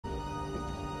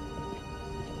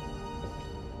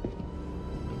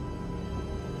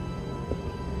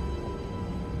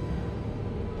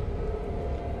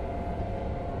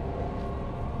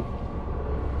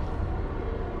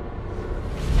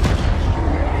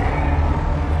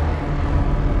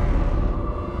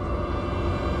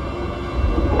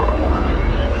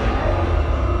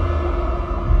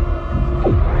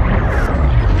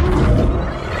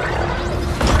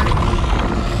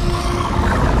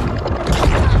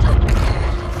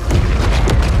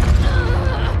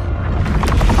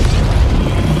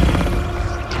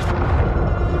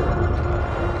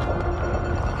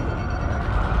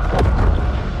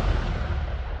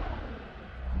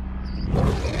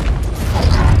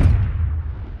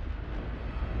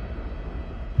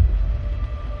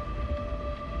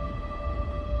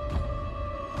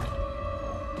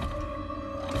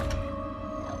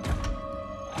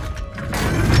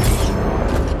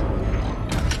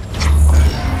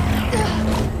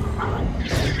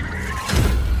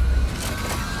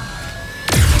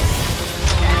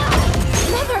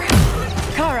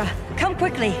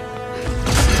quickly.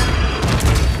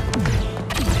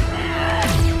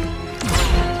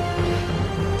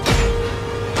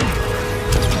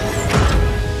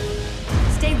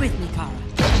 Stay with me, Kara.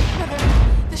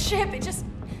 The ship, it just...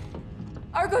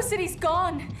 Argo City's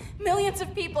gone. Millions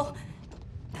of people.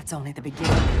 That's only the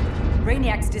beginning.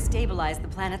 Brainiac's destabilized the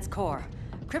planet's core.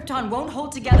 Krypton won't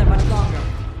hold together much longer.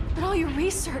 But all your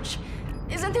research,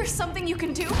 isn't there something you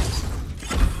can do?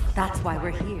 That's why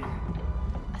we're here.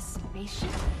 A spaceship?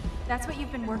 That's what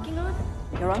you've been working on?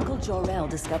 Your Uncle Jor-El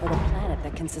discovered a planet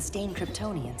that can sustain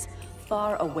Kryptonians,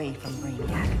 far away from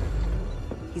Brainiac.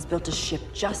 He's built a ship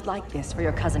just like this for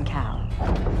your cousin Cal.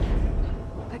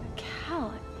 But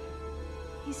Cal...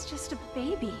 he's just a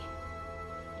baby.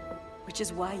 Which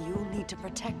is why you'll need to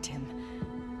protect him.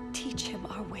 Teach him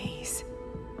our ways.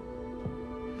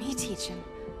 Me teach him?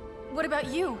 What about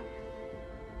you?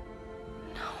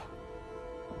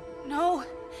 No.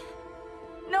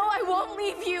 No, I won't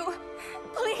leave you.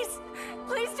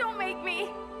 Please don't make me.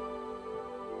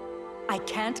 I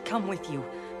can't come with you,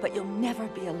 but you'll never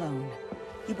be alone.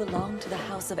 You belong to the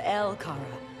House of El,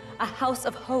 Kara. A house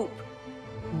of hope.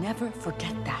 Never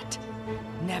forget that.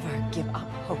 Never give up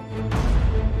hope.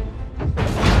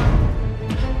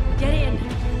 Get in.